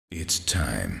It's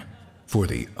time for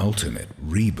the ultimate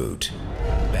reboot.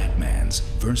 Batman's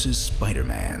vs.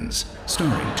 Spider-Man's.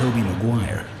 Starring Tobey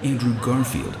Maguire, Andrew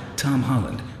Garfield, Tom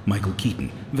Holland, Michael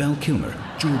Keaton, Val Kilmer,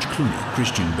 George Clooney,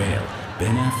 Christian Bale,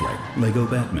 Ben Affleck, Lego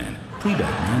Batman,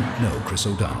 pre-Batman, no Chris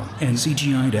O'Donnell, and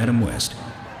CGI'd Adam West.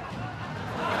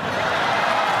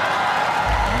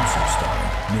 Also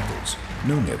starring nipples,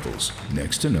 no nipples,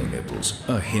 next to no nipples,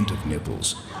 a hint of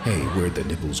nipples, hey, where'd the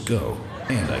nipples go?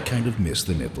 And I kind of miss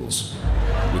the nipples.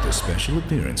 With a special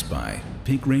appearance by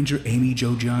Pink Ranger Amy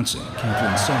Jo Johnson,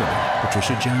 Kathleen Sullivan,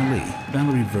 Patricia Jolie,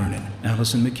 Valerie Vernon,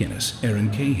 Allison McInnes,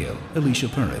 Erin Cahill, Alicia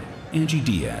Purritt, Angie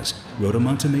Diaz, Rhoda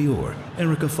Montemayor,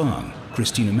 Erica Fong,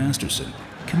 Christina Masterson,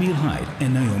 Camille Hyde,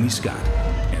 and Naomi Scott.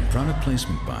 And product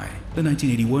placement by the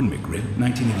 1981 McRib,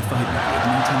 1985 McRib,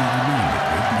 1989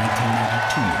 McRib,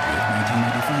 1992 McRib,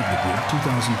 1995 McRib,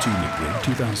 2002 McRib,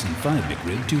 2005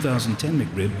 McRib, 2010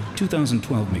 McRib,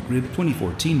 2012 McRib,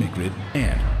 2014 McRib,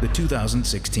 and the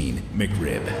 2016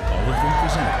 McRib. All of them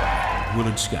presented by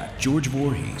Willard Scott, George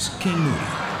Voorhees, King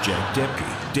Moody, Jack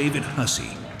Depke, David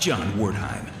Hussey, John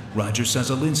Wertheim, Roger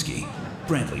Sazalinsky,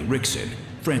 Bradley Rickson,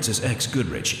 Francis X.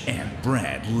 Goodrich, and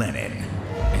Brad Lennon.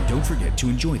 And don't forget to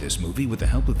enjoy this movie with the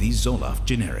help of these Zoloft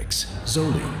generics: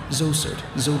 Zoline, Zocert,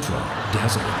 Zotral,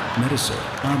 Dazzler, Metasert,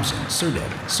 Obzin, Serdet,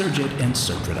 Serjet, and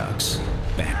Sertradox.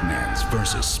 Batman's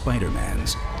vs.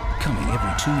 Spider-Man's. Coming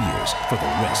every 2 years for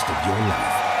the rest of your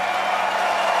life.